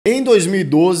Em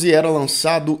 2012 era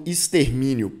lançado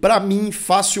Extermínio, para mim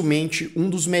facilmente um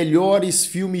dos melhores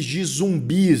filmes de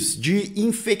zumbis, de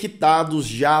infectados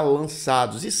já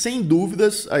lançados e sem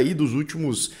dúvidas aí dos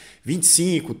últimos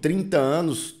 25, 30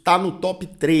 anos tá no top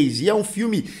 3 e é um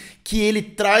filme que ele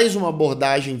traz uma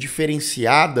abordagem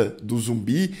diferenciada do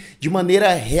zumbi de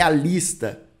maneira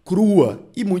realista, crua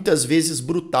e muitas vezes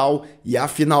brutal e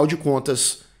afinal de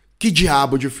contas, que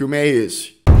diabo de filme é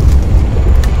esse?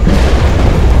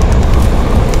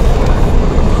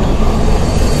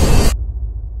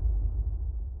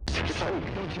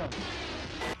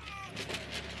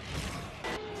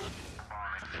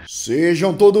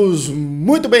 Sejam todos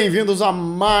muito bem-vindos a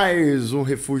mais um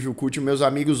Refúgio Cult, meus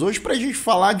amigos. Hoje pra gente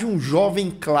falar de um jovem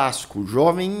clássico,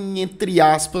 jovem entre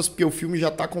aspas, porque o filme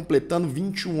já tá completando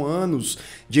 21 anos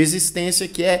de existência,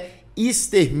 que é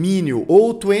Extermínio,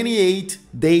 ou 28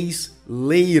 Days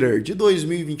Later, de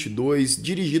 2022,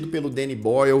 dirigido pelo Danny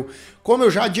Boyle. Como eu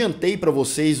já adiantei para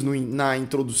vocês na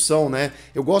introdução, né?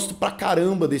 Eu gosto pra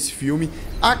caramba desse filme.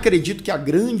 Acredito que a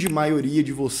grande maioria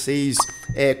de vocês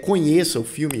conheça o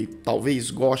filme, talvez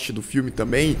goste do filme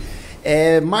também.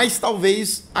 Mas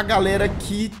talvez a galera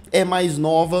que é mais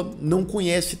nova não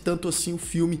conhece tanto assim o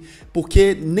filme,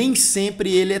 porque nem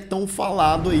sempre ele é tão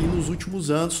falado aí nos últimos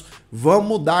anos. Vamos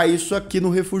mudar isso aqui no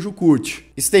Refúgio Cult.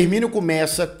 Extermínio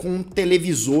começa com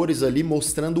televisores ali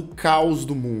mostrando o caos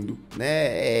do mundo,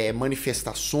 né?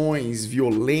 Manifestações,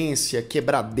 violência,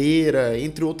 quebradeira,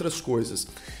 entre outras coisas.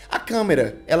 A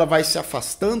câmera, ela vai se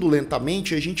afastando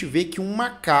lentamente e a gente vê que um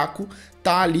macaco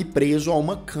tá ali preso a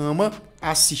uma cama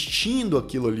assistindo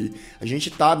aquilo ali. A gente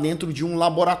tá dentro de um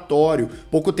laboratório.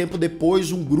 Pouco tempo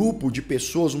depois, um grupo de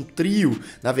pessoas, um trio,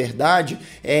 na verdade,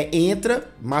 entra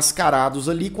mascarados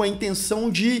ali com a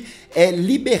intenção de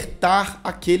libertar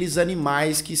aqueles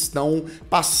animais que estão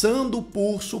passando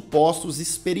por supostos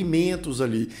experimentos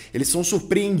ali. Eles são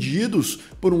surpreendidos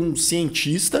por um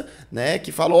cientista, né,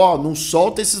 que fala, ó, não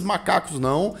solta esses macacos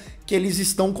não, que eles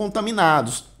estão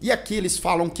contaminados. E aqui eles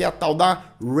falam que é a tal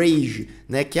da rage,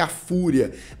 né, que é a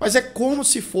fúria. Mas é como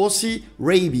se fosse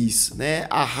rabies, né,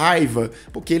 a raiva,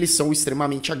 porque eles são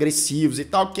extremamente agressivos e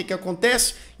tal. O que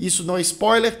acontece? Isso não é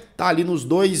spoiler, tá ali nos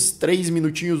 2, 3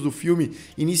 minutinhos do filme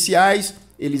iniciais.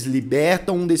 Eles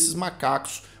libertam um desses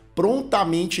macacos.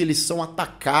 Prontamente eles são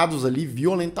atacados ali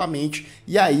violentamente.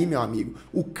 E aí, meu amigo,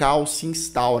 o caos se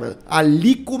instaura.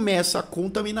 Ali começa a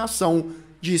contaminação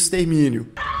de Extermínio.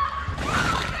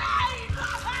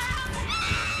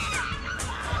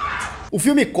 O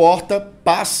filme corta,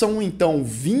 passam então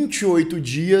 28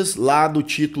 dias lá do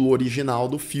título original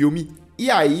do filme, e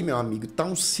aí, meu amigo, tá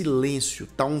um silêncio,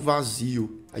 tá um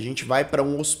vazio. A gente vai para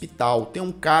um hospital, tem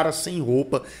um cara sem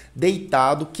roupa,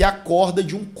 deitado, que acorda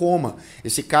de um coma.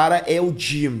 Esse cara é o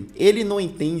Jim, ele não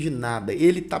entende nada,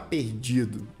 ele tá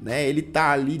perdido, né? Ele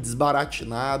tá ali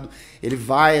desbaratinado, ele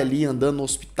vai ali andando no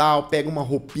hospital, pega uma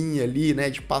roupinha ali, né,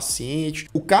 de paciente.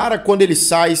 O cara, quando ele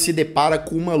sai, se depara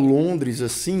com uma Londres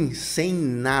assim, sem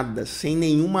nada, sem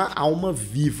nenhuma alma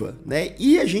viva, né?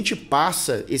 E a gente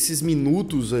passa esses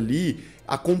minutos ali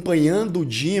acompanhando o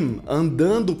Jim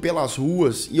andando pelas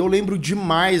ruas, e eu lembro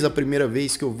demais a primeira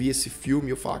vez que eu vi esse filme,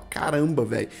 eu falo, caramba,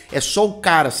 velho, é só o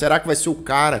cara, será que vai ser o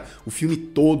cara o filme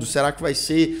todo? Será que vai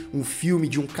ser um filme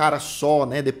de um cara só,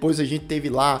 né? Depois a gente teve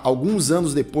lá, alguns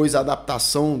anos depois, a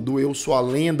adaptação do Eu Sou a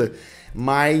Lenda,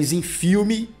 mas em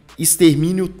filme,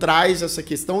 Extermínio traz essa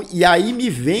questão, e aí me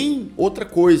vem outra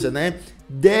coisa, né?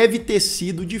 Deve ter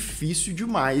sido difícil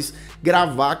demais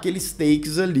gravar aqueles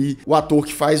takes ali. O ator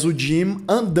que faz o Jim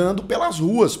andando pelas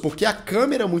ruas, porque a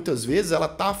câmera muitas vezes ela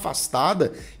tá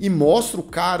afastada e mostra o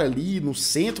cara ali no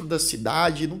centro da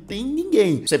cidade, não tem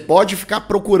ninguém. Você pode ficar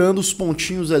procurando os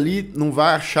pontinhos ali, não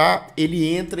vai achar. Ele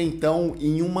entra então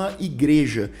em uma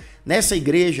igreja. Nessa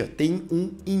igreja tem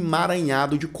um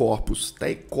emaranhado de corpos, tá?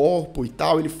 Corpo e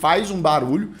tal, ele faz um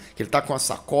barulho, que ele tá com a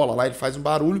sacola lá, ele faz um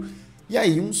barulho. E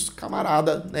aí uns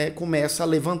camarada, né, começa a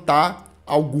levantar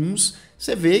alguns,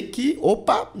 você vê que,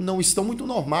 opa, não estão muito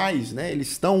normais, né?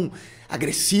 Eles estão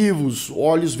agressivos,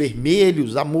 olhos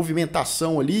vermelhos, a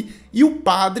movimentação ali, e o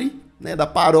padre, né, da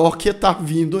paróquia tá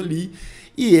vindo ali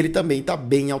e ele também tá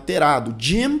bem alterado.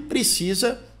 Jim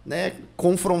precisa, né,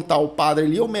 confrontar o padre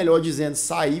ali, ou melhor dizendo,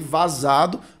 sair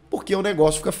vazado, porque o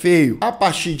negócio fica feio. A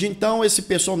partir de então, esse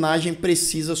personagem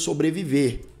precisa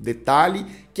sobreviver. Detalhe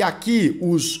que aqui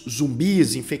os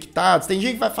zumbis infectados, tem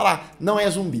gente que vai falar, não é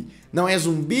zumbi. Não é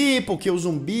zumbi porque o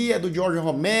zumbi é do George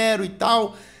Romero e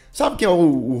tal. Sabe quem é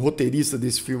o roteirista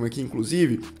desse filme aqui,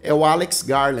 inclusive? É o Alex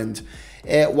Garland.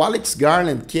 O Alex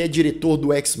Garland, que é diretor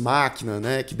do Ex Machina,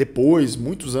 né? Que depois,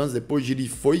 muitos anos depois,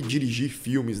 foi dirigir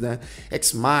filmes, né?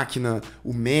 Ex Machina,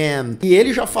 o Man. E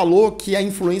ele já falou que a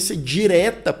influência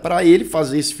direta para ele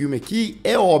fazer esse filme aqui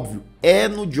é óbvio. É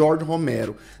no George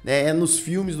Romero, né? É nos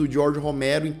filmes do George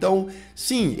Romero. Então,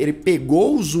 sim, ele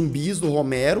pegou os zumbis do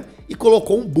Romero e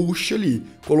colocou um boost ali.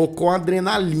 Colocou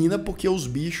adrenalina, porque os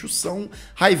bichos são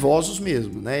raivosos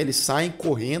mesmo, né? Eles saem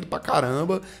correndo pra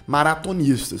caramba,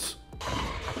 maratonistas.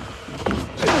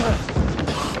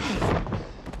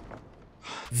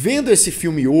 Vendo esse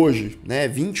filme hoje, né,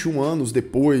 21 anos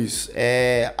depois,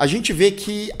 a gente vê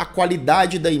que a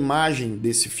qualidade da imagem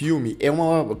desse filme é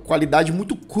uma qualidade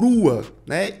muito crua,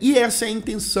 né? E essa é a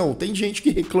intenção. Tem gente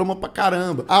que reclama pra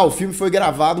caramba. Ah, o filme foi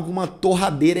gravado com uma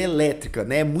torradeira elétrica,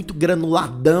 né? Muito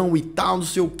granuladão e tal, não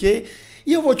sei o quê.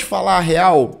 E eu vou te falar a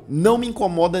real, não me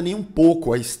incomoda nem um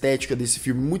pouco a estética desse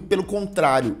filme, muito pelo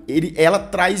contrário, ela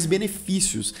traz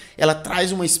benefícios, ela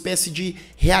traz uma espécie de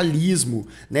realismo,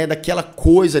 né, daquela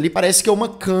coisa ali, parece que é uma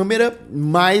câmera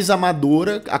mais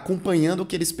amadora acompanhando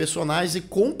aqueles personagens e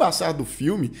com o passar do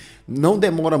filme, não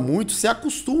demora muito, você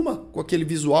acostuma com aquele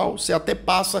visual, você até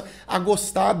passa a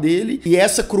gostar dele. E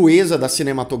essa crueza da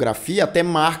cinematografia até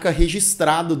marca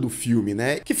registrada do filme,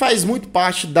 né? Que faz muito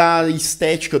parte da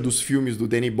estética dos filmes do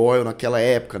Danny Boyle naquela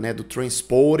época, né? Do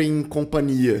Transporting e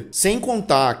companhia. Sem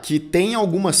contar que tem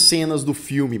algumas cenas do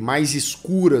filme mais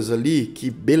escuras ali, que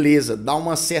beleza, dá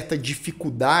uma certa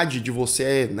dificuldade de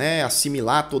você, né,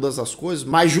 assimilar todas as coisas,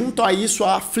 mas junto a isso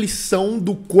a aflição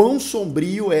do quão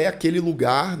sombrio é aquele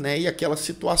lugar, né? E aquela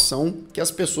situação que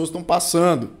as pessoas estão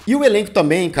passando. E o elenco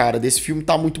também, cara, desse filme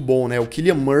tá muito bom, né? O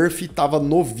Cillian Murphy tava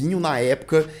novinho na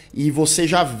época e você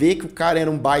já vê que o cara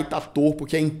era um baita ator,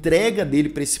 porque a entrega dele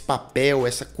pra esse papel,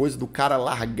 essa coisa do cara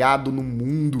largado no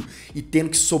mundo e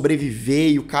tendo que sobreviver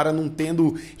e o cara não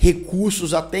tendo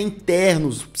recursos até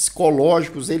internos,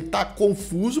 psicológicos, ele tá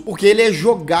confuso porque ele é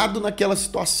jogado naquela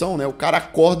situação, né? O cara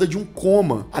acorda de um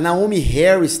coma. A Naomi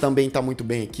Harris também tá muito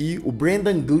bem aqui, o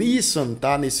Brendan Gleeson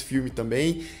tá nesse filme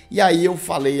também, e aí eu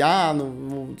falei,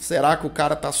 será que o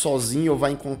cara tá sozinho ou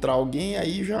vai encontrar alguém?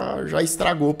 Aí já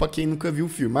estragou pra quem nunca viu o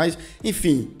filme, mas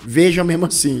enfim, veja mesmo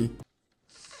assim.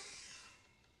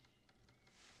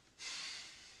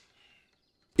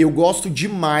 Eu gosto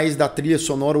demais da trilha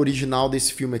sonora original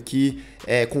desse filme aqui,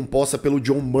 composta pelo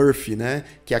John Murphy, né,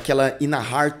 que é aquela In a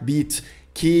Heartbeat,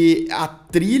 que a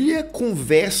trilha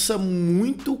conversa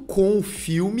muito com o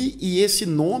filme e esse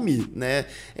nome, né,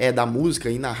 da música,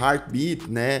 In a Heartbeat,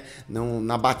 né,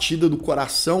 na batida do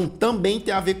coração, também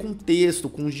tem a ver com o texto,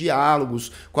 com os diálogos,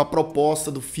 com a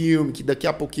proposta do filme, que daqui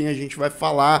a pouquinho a gente vai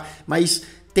falar, mas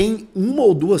tem uma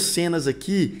ou duas cenas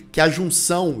aqui que a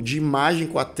junção de imagem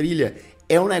com a trilha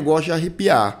é um negócio de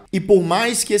arrepiar. E por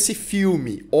mais que esse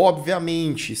filme,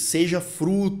 obviamente, seja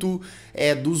fruto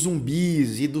dos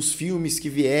zumbis e dos filmes que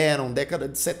vieram, década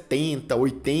de 70,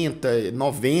 80,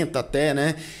 90 até,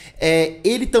 né?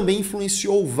 Ele também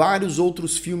influenciou vários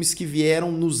outros filmes que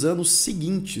vieram nos anos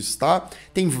seguintes, tá?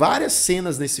 Tem várias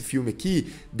cenas nesse filme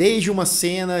aqui, desde uma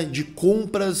cena de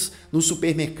compras no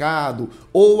supermercado,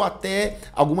 ou até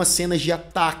algumas cenas de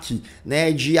ataque,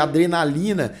 né? De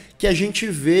adrenalina, que a gente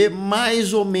vê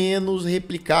mais ou menos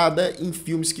replicada em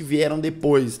filmes que vieram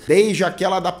depois. Desde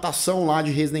aquela adaptação lá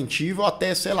de Resident Evil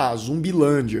até, sei lá,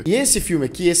 Zumbilândia. E esse filme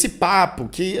aqui, esse papo,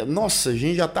 que, nossa, a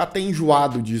gente já tá até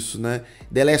enjoado disso, né?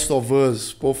 The Last of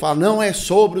Us, o povo fala, não é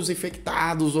sobre os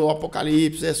infectados ou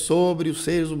apocalipse, é sobre os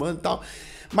seres humanos e tal.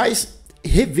 Mas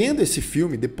revendo esse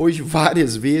filme, depois de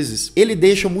várias vezes, ele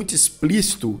deixa muito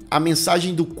explícito a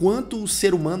mensagem do quanto o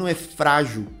ser humano é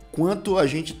frágil, quanto a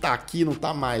gente tá aqui, não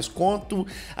tá mais, quanto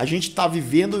a gente tá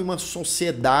vivendo em uma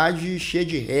sociedade cheia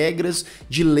de regras,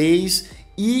 de leis,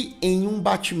 e em um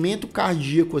batimento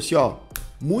cardíaco, assim, ó,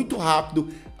 muito rápido,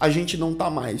 a gente não tá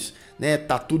mais, né?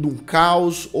 Tá tudo um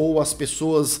caos, ou as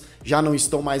pessoas já não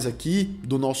estão mais aqui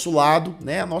do nosso lado,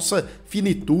 né? A nossa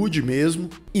finitude mesmo.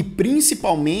 E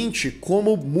principalmente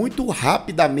como muito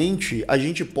rapidamente a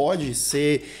gente pode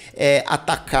ser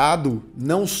atacado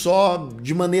não só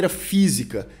de maneira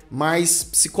física, mas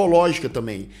psicológica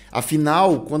também.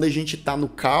 Afinal, quando a gente tá no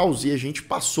caos e a gente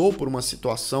passou por uma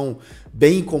situação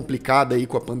bem complicada aí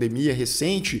com a pandemia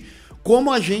recente,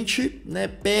 como a gente, né,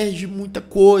 perde muita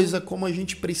coisa, como a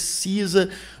gente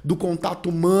precisa do contato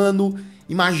humano.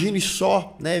 Imagine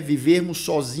só, né, vivermos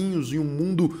sozinhos em um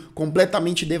mundo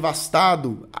completamente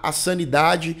devastado. A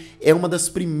sanidade é uma das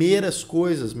primeiras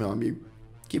coisas, meu amigo,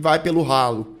 que vai pelo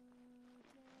ralo.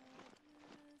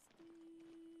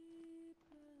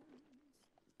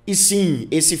 E sim,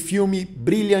 esse filme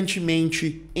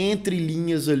brilhantemente, entre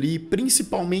linhas ali,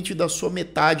 principalmente da sua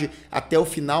metade até o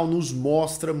final, nos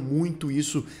mostra muito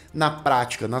isso na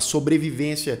prática, na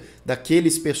sobrevivência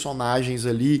daqueles personagens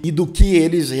ali e do que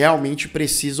eles realmente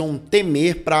precisam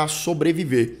temer para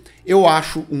sobreviver. Eu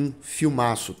acho um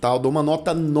filmaço, tá? Eu dou uma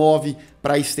nota 9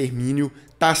 para Extermínio.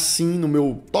 Tá sim no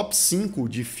meu top 5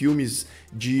 de filmes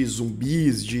de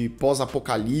zumbis, de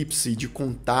pós-apocalipse, de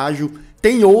contágio.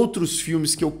 Tem outros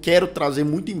filmes que eu quero trazer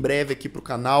muito em breve aqui pro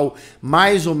canal,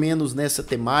 mais ou menos nessa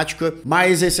temática,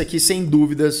 mas esse aqui, sem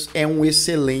dúvidas, é um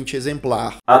excelente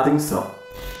exemplar. Atenção!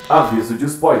 Aviso de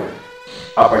spoiler.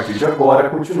 A partir de agora,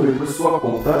 continue por sua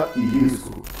conta e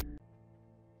risco.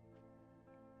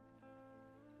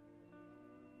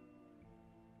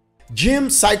 Jim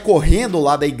sai correndo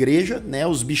lá da igreja, né?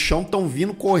 Os bichão estão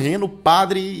vindo correndo,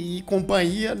 padre e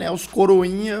companhia, né? Os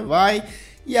coroinha, vai.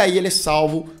 E aí ele é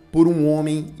salvo por um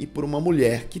homem e por uma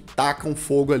mulher que tacam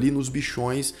fogo ali nos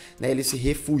bichões, né? Eles se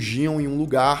refugiam em um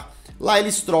lugar. Lá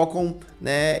eles trocam,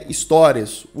 né,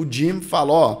 histórias. O Jim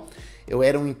fala, ó, eu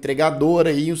era um entregador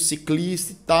aí, um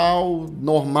ciclista e tal,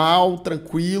 normal,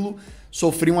 tranquilo.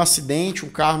 Sofri um acidente, um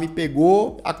carro me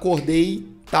pegou, acordei,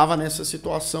 tava nessa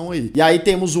situação aí. E aí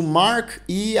temos o Mark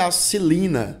e a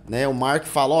Celina, né? O Mark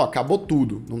fala, ó, acabou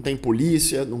tudo. Não tem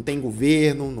polícia, não tem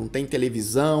governo, não tem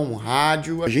televisão,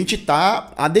 rádio. A gente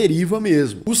tá à deriva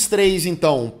mesmo. Os três,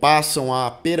 então, passam a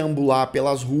perambular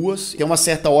pelas ruas. Tem uma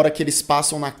certa hora que eles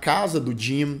passam na casa do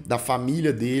Jim, da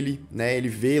família dele, né? Ele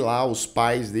vê lá os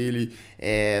pais dele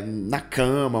na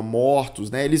cama, mortos,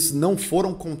 né? Eles não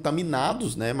foram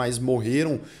contaminados, né? Mas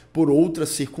morreram por outras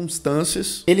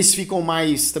circunstâncias. Eles ficam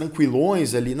mais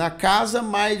tranquilões ali na casa,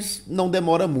 mas não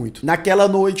demora muito. Naquela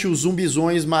noite, os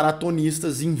zumbizões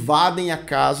maratonistas invadem a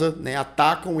casa, né?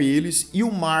 Atacam eles e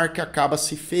o Mark acaba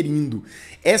se ferindo.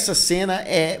 Essa cena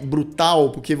é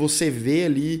brutal, porque você vê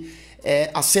ali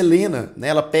a Selena, né?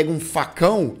 Ela pega um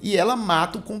facão e ela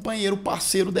mata o companheiro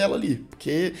parceiro dela ali.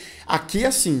 Porque aqui,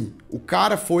 assim, o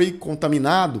cara foi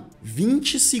contaminado,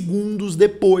 20 segundos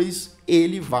depois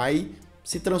ele vai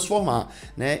se transformar,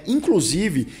 né?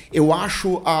 Inclusive, eu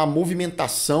acho a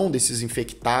movimentação desses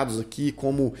infectados aqui,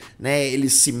 como, né,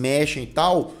 eles se mexem e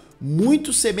tal,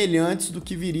 muito semelhantes do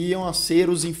que viriam a ser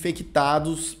os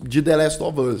infectados de The Last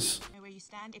of Us.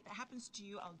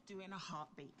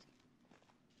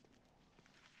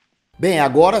 Bem,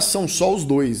 agora são só os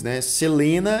dois, né?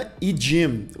 Selena e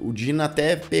Jim. O Jim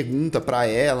até pergunta pra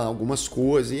ela algumas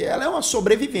coisas. E ela é uma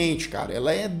sobrevivente, cara.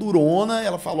 Ela é durona.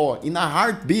 Ela fala, ó, e na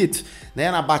heartbeat, né?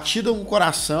 Na batida no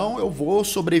coração, eu vou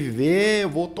sobreviver, eu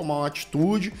vou tomar uma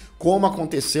atitude, como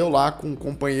aconteceu lá com o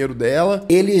companheiro dela.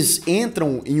 Eles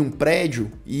entram em um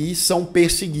prédio e são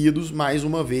perseguidos mais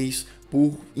uma vez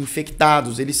por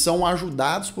infectados. Eles são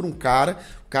ajudados por um cara.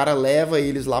 O cara leva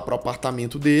eles lá pro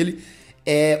apartamento dele,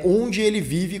 onde ele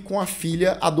vive com a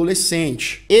filha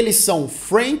adolescente. Eles são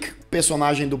Frank,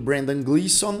 personagem do Brendan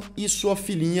Gleeson, e sua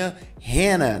filhinha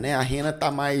Hannah, né? A Hannah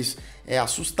tá mais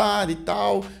assustada e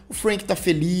tal. O Frank tá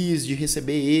feliz de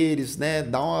receber eles, né?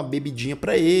 Dá uma bebidinha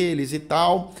pra eles e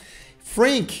tal.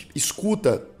 Frank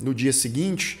escuta no dia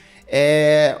seguinte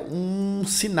um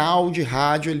sinal de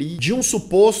rádio ali de um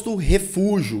suposto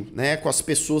refúgio, né, com as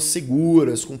pessoas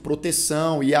seguras, com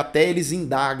proteção, e até eles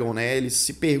indagam, né, eles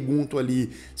se perguntam ali,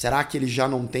 será que eles já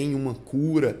não têm uma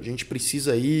cura? A gente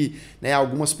precisa ir, né?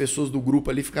 Algumas pessoas do grupo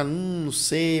ali ficam, não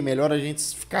sei, melhor a gente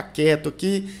ficar quieto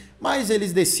aqui, mas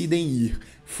eles decidem ir.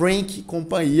 Frank e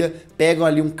companhia pegam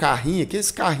ali um carrinho, aqueles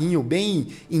carrinho bem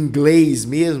inglês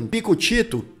mesmo, pica o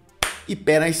Tito e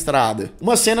pé na estrada.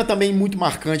 Uma cena também muito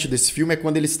marcante desse filme é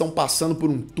quando eles estão passando por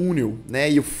um túnel,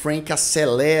 né? E o Frank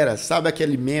acelera, sabe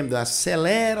aquele meme da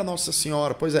acelera, Nossa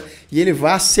Senhora? Pois é, e ele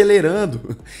vai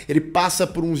acelerando. Ele passa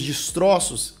por uns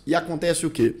destroços e acontece o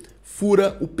quê?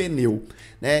 Fura o pneu,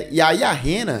 né? E aí a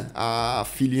Hannah, a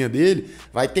filhinha dele,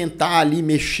 vai tentar ali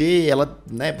mexer, ela,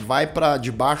 né, vai para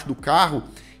debaixo do carro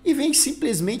e vem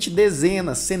simplesmente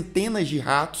dezenas, centenas de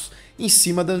ratos em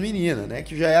cima das meninas, né?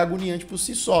 Que já é agoniante por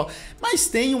si só. Mas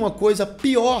tem uma coisa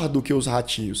pior do que os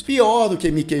ratinhos, pior do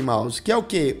que Mickey Mouse, que é o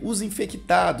quê? Os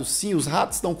infectados. Sim, os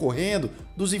ratos estão correndo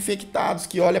dos infectados,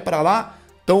 que olha para lá,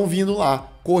 estão vindo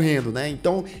lá, correndo, né?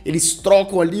 Então eles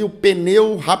trocam ali o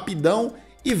pneu rapidão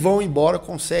e vão embora,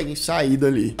 conseguem sair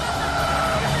dali.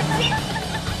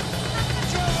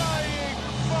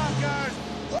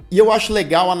 E eu acho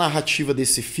legal a narrativa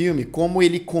desse filme, como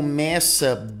ele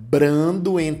começa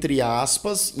brando, entre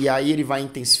aspas, e aí ele vai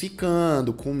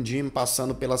intensificando, com o Jim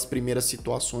passando pelas primeiras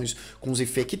situações com os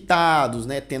infectados,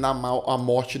 né, tendo a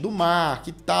morte do Mark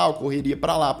e tal, correria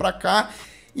pra lá, pra cá,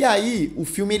 e aí o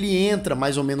filme ele entra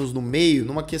mais ou menos no meio,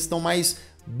 numa questão mais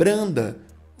branda.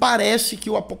 Parece que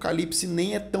o apocalipse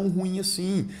nem é tão ruim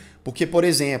assim. Porque, por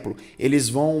exemplo, eles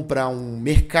vão para um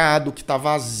mercado que tá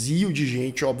vazio de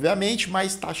gente, obviamente,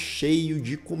 mas tá cheio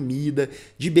de comida,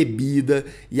 de bebida,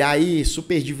 e aí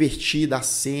super divertida a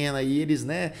cena, e eles,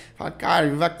 né, falam,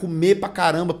 cara, vai comer pra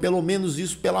caramba, pelo menos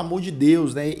isso, pelo amor de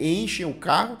Deus, né, enchem o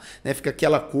carro, né, fica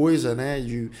aquela coisa, né,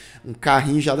 de um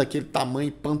carrinho já daquele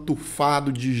tamanho,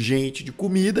 pantufado de gente, de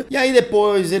comida, e aí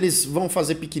depois eles vão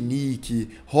fazer piquenique,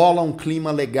 rola um clima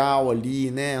legal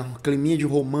ali, né, um climinha de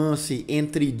romance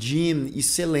entre Jim e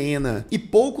Selena. E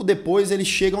pouco depois eles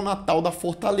chegam na tal da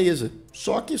fortaleza.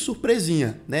 Só que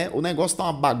surpresinha, né? O negócio tá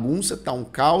uma bagunça, tá um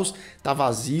caos, tá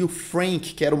vazio.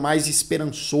 Frank, que era o mais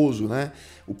esperançoso, né?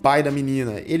 O pai da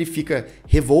menina, ele fica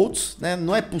revolto, né?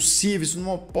 Não é possível, isso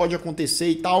não pode acontecer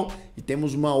e tal. E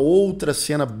temos uma outra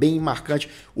cena bem marcante.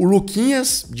 O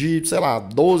Luquinhas, de, sei lá,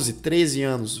 12, 13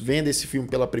 anos, vendo esse filme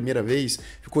pela primeira vez,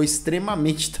 ficou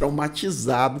extremamente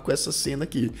traumatizado com essa cena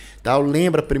aqui, tá? Eu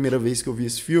lembro a primeira vez que eu vi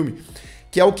esse filme,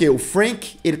 que é o quê? O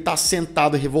Frank, ele tá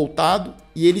sentado revoltado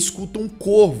e ele escuta um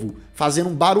corvo fazendo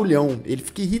um barulhão. Ele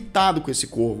fica irritado com esse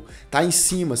corvo. Tá em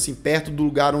cima, assim, perto do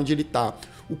lugar onde ele tá.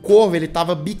 O corvo, ele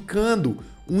tava bicando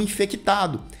um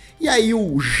infectado. E aí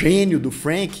o gênio do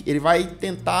Frank, ele vai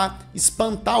tentar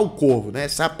espantar o corvo, né?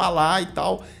 Sai pra lá e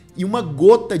tal. E uma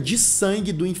gota de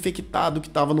sangue do infectado que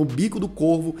tava no bico do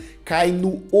corvo cai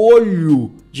no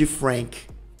olho de Frank.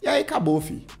 E aí acabou,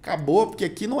 filho. Acabou, porque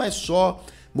aqui não é só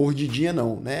mordidinha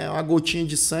não, né? Uma gotinha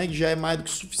de sangue já é mais do que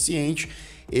suficiente.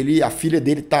 A filha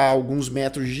dele tá a alguns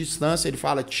metros de distância, ele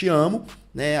fala, te amo,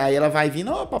 né? Aí ela vai vir,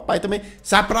 não, papai também,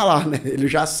 sai pra lá, né? Ele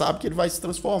já sabe que ele vai se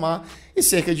transformar e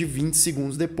cerca de 20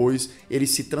 segundos depois ele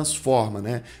se transforma,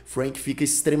 né? Frank fica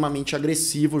extremamente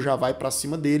agressivo, já vai pra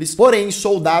cima deles. Porém,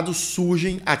 soldados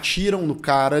surgem, atiram no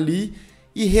cara ali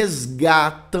e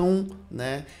resgatam,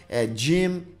 né?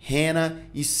 Jim, Hannah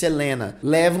e Selena.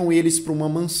 Levam eles pra uma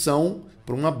mansão,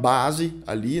 para uma base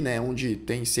ali, né, onde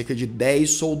tem cerca de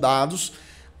 10 soldados.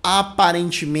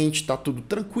 Aparentemente tá tudo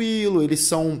tranquilo, eles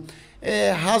são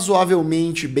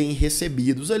razoavelmente bem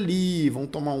recebidos ali, vão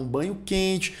tomar um banho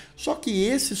quente. Só que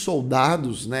esses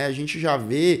soldados, né, a gente já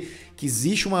vê que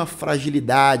existe uma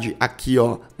fragilidade aqui,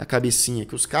 ó, na cabecinha,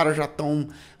 que os caras já estão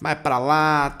mais pra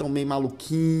lá, estão meio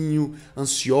maluquinho,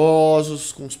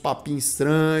 ansiosos, com uns papinhos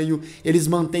estranhos. Eles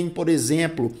mantêm, por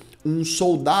exemplo, um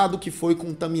soldado que foi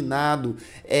contaminado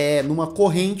numa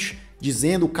corrente,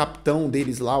 dizendo o capitão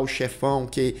deles lá, o chefão,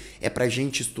 que é pra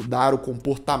gente estudar o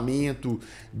comportamento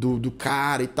do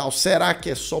cara e tal. Será que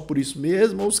é só por isso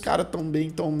mesmo ou os caras também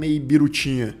estão meio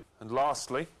birutinha? And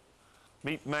lastly,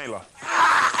 meet Mela.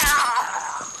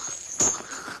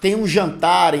 Tem um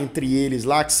jantar entre eles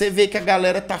lá que você vê que a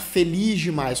galera tá feliz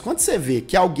demais. Quando você vê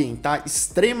que alguém tá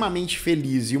extremamente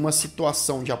feliz em uma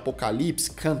situação de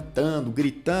apocalipse, cantando,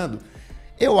 gritando,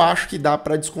 eu acho que dá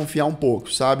pra desconfiar um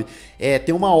pouco, sabe?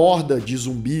 Tem uma horda de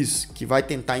zumbis que vai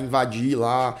tentar invadir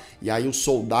lá, e aí os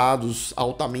soldados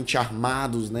altamente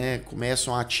armados, né,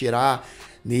 começam a atirar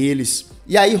neles.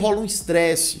 E aí rola um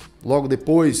estresse logo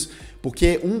depois,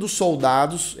 porque um dos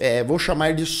soldados, vou chamar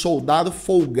ele de soldado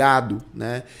folgado,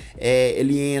 né?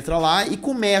 Ele entra lá e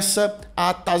começa a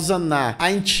atazanar,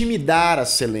 a intimidar a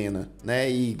Selena, né?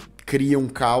 E cria um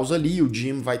caos ali, o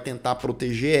Jim vai tentar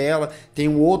proteger ela. Tem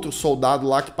um outro soldado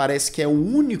lá que parece que é o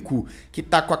único que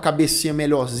tá com a cabecinha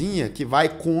melhorzinha, que vai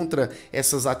contra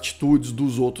essas atitudes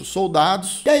dos outros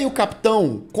soldados. E aí o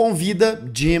capitão convida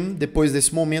Jim, depois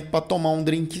desse momento, para tomar um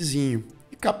drinkzinho.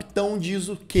 O capitão diz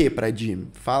o que para Jim?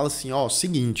 Fala assim, ó,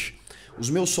 seguinte, os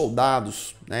meus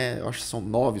soldados, né, eu acho que são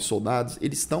 9 soldados,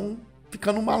 eles estão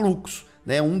ficando malucos,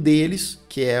 né? Um deles,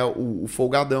 que é o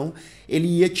folgadão, ele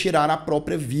ia tirar a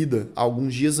própria vida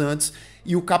alguns dias antes,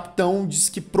 e o capitão diz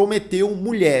que prometeu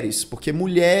mulheres, porque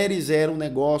mulheres era um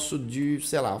negócio de,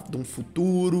 sei lá, de um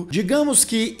futuro, digamos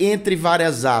que entre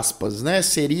várias aspas, né,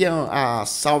 seria a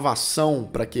salvação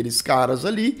para aqueles caras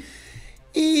ali.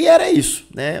 E era isso,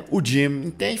 né? O Jim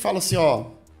entende e fala assim, ó,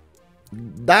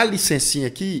 dá licencinha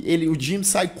aqui. O Jim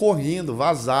sai correndo,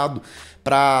 vazado,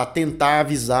 para tentar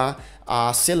avisar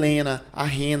a Selena, a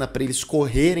Hannah, para eles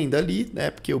correrem dali, né?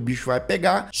 Porque o bicho vai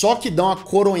pegar. Só que dá uma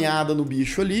coronhada no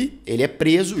bicho ali. Ele é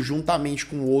preso juntamente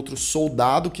com outro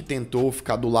soldado que tentou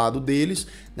ficar do lado deles,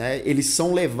 né? Eles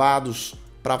são levados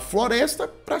para a floresta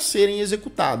para serem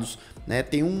executados, né?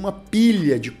 Tem uma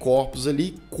pilha de corpos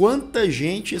ali. Quanta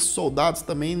gente esses soldados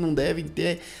também não devem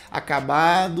ter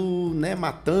acabado, né,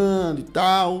 matando e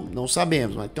tal, não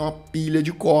sabemos, mas tem uma pilha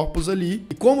de corpos ali.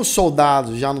 E como os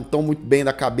soldados já não estão muito bem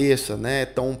da cabeça, né,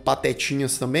 tão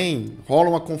patetinhas também, rola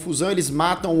uma confusão, eles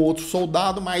matam o outro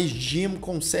soldado, mas Jim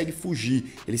consegue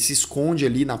fugir. Ele se esconde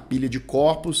ali na pilha de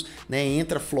corpos, né,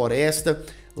 entra a floresta.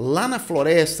 Lá na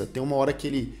floresta tem uma hora que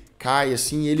ele cai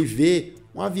assim, ele vê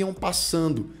um avião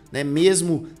passando, né?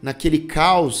 Mesmo naquele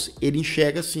caos, ele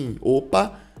enxerga assim,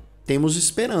 opa, temos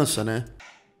esperança, né?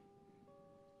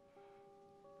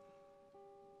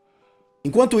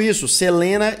 Enquanto isso,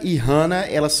 Selena e Hannah,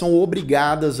 elas são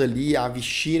obrigadas ali a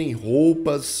vestirem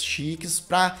roupas chiques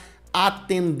para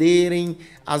atenderem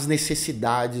às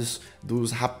necessidades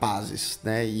dos rapazes,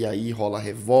 né? E aí rola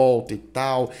revolta e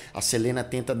tal. A Selena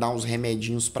tenta dar uns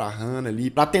remedinhos pra Hannah ali,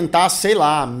 pra tentar, sei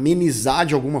lá, amenizar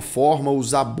de alguma forma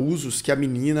os abusos que a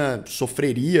menina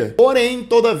sofreria. Porém,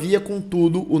 todavia,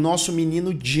 contudo, o nosso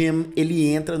menino Jim, ele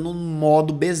entra no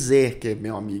modo berserker,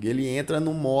 meu amigo. Ele entra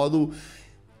no modo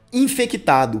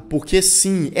infectado, porque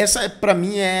sim, essa pra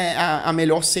mim é a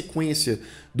melhor sequência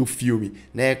do filme,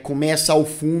 né? Começa ao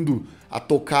fundo a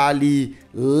tocar ali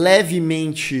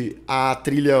levemente a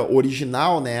trilha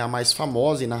original, né? A mais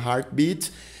famosa, e na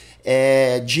Heartbeat.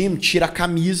 Jim tira a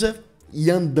camisa e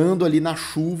andando ali na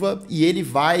chuva, e ele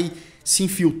vai se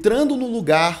infiltrando no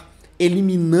lugar,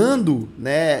 eliminando,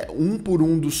 né, um por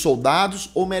um dos soldados,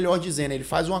 ou melhor dizendo, ele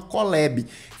faz uma collab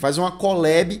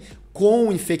com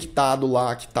o infectado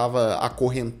lá que estava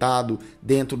acorrentado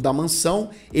dentro da mansão.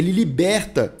 Ele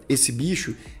liberta esse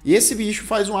bicho e esse bicho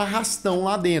faz um arrastão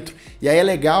lá dentro. E aí é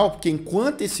legal porque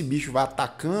enquanto esse bicho vai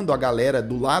atacando a galera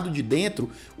do lado de dentro,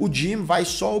 o Jim vai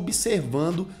só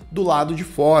observando do lado de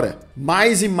fora.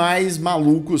 Mais e mais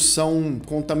malucos são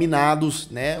contaminados,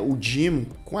 né? O Jim,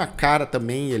 com a cara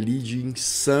também ali de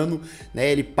insano,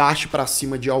 né? Ele parte para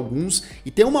cima de alguns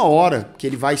e tem uma hora que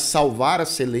ele vai salvar a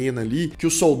Selena ali, que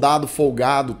o soldado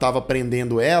folgado tava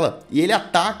prendendo ela e ele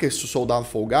ataca esse soldado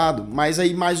folgado, mas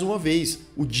aí mais uma vez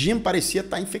o Jim parecia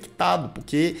estar infectado,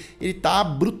 porque ele tá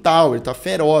brutal, ele tá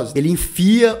feroz. Ele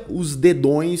enfia os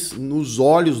dedões nos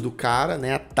olhos do cara,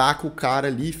 né? Ataca o cara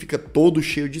ali, fica todo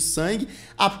cheio de sangue,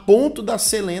 a ponto da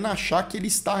Selena achar que ele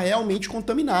está realmente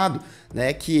contaminado,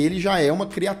 né? Que ele já é uma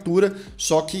criatura,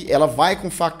 só que ela vai com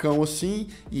o facão assim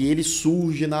e ele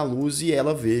surge na luz e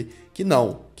ela vê que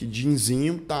não, que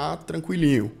Jimzinho tá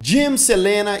tranquilinho. Jim,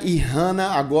 Selena e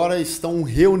Hannah agora estão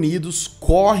reunidos,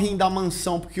 correm da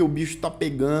mansão porque o bicho tá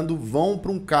pegando, vão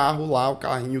para um carro lá, o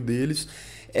carrinho deles,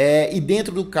 e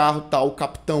dentro do carro tá o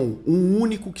capitão, o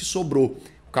único que sobrou.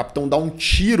 O capitão dá um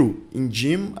tiro em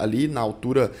Jim, ali na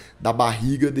altura da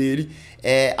barriga dele.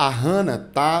 A Hannah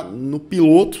tá no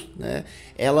piloto, né?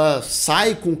 Ela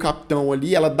sai com o capitão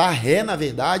ali, ela dá ré, na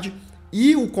verdade,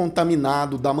 e o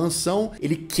contaminado da mansão,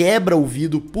 ele quebra o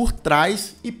vidro por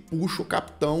trás e puxa o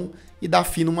capitão e dá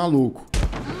fim no maluco.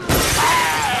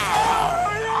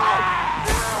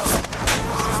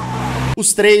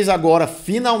 Os três agora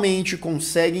finalmente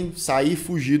conseguem sair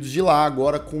fugidos de lá,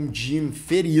 agora com Jim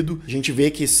ferido. A gente vê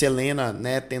que Selena,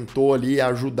 né, tentou ali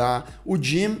ajudar o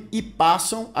Jim e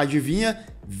passam, adivinha,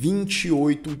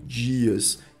 28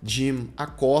 dias. Jim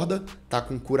acorda, tá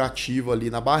com curativo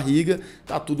ali na barriga,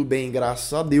 tá tudo bem,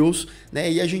 graças a Deus,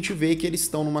 né? E a gente vê que eles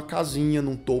estão numa casinha,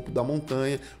 num topo da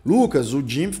montanha. Lucas, o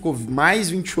Jim ficou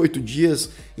mais 28 dias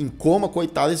em coma,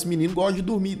 coitado, esse menino gosta de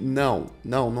dormir.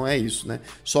 Não é isso, né?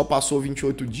 Só passou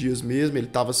 28 dias mesmo, ele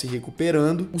tava se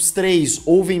recuperando. Os três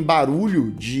ouvem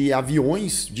barulho de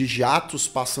aviões, de jatos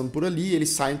passando por ali, eles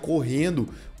saem correndo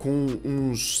com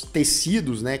uns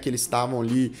tecidos, né, que eles estavam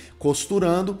ali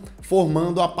costurando,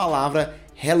 formando a palavra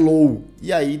hello.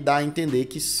 E aí dá a entender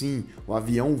que sim, o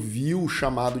avião viu o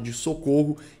chamado de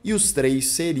socorro e os três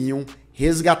seriam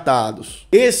resgatados.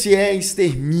 Esse é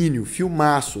Extermínio,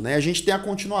 filmaço, né? A gente tem a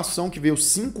continuação que veio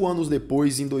 5 anos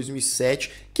depois, em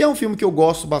 2007, que é um filme que eu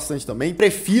gosto bastante também.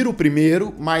 Prefiro o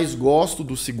primeiro, mas gosto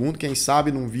do segundo, quem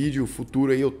sabe num vídeo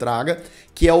futuro aí eu traga,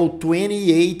 que é o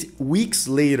 28 Weeks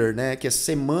Later, né? Que é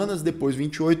semanas depois,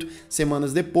 28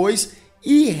 semanas depois,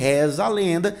 e reza a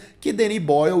lenda que Danny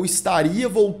Boyle estaria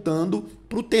voltando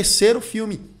pro terceiro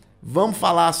filme. Vamos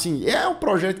falar assim, é um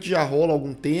projeto que já rola há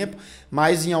algum tempo,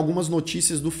 mas em algumas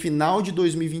notícias do final de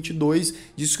 2022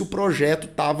 diz que o projeto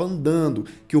estava andando,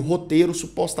 que o roteiro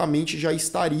supostamente já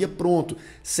estaria pronto.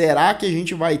 Será que a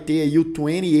gente vai ter aí o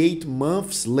 28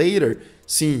 Months Later?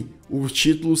 Sim, o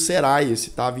título será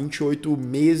esse, tá? 28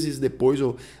 meses depois,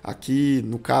 ou aqui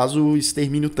no caso,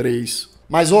 Extermínio 3.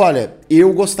 Mas olha,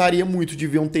 eu gostaria muito de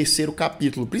ver um terceiro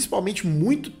capítulo, principalmente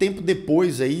muito tempo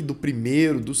depois aí do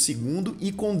primeiro, do segundo,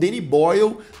 e com Danny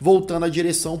Boyle voltando à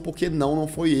direção, porque não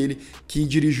foi ele que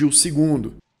dirigiu o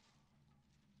segundo.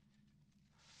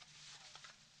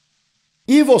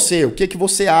 E você, o que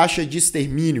você acha de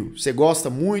Extermínio? Você gosta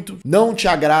muito? Não te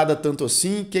agrada tanto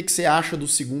assim? O que você acha do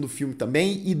segundo filme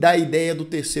também? E da ideia do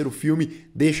terceiro filme?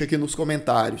 Deixa aqui nos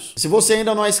comentários. Se você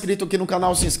ainda não é inscrito aqui no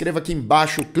canal, se inscreva aqui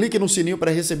embaixo, clique no sininho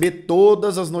para receber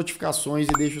todas as notificações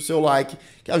e deixe o seu like,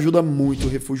 que ajuda muito o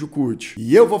Refúgio Curte.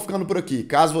 E eu vou ficando por aqui.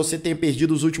 Caso você tenha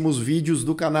perdido os últimos vídeos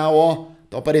do canal, ó,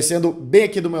 estão aparecendo bem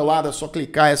aqui do meu lado, é só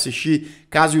clicar e assistir,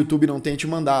 caso o YouTube não tenha te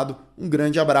mandado. Um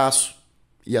grande abraço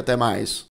e até mais.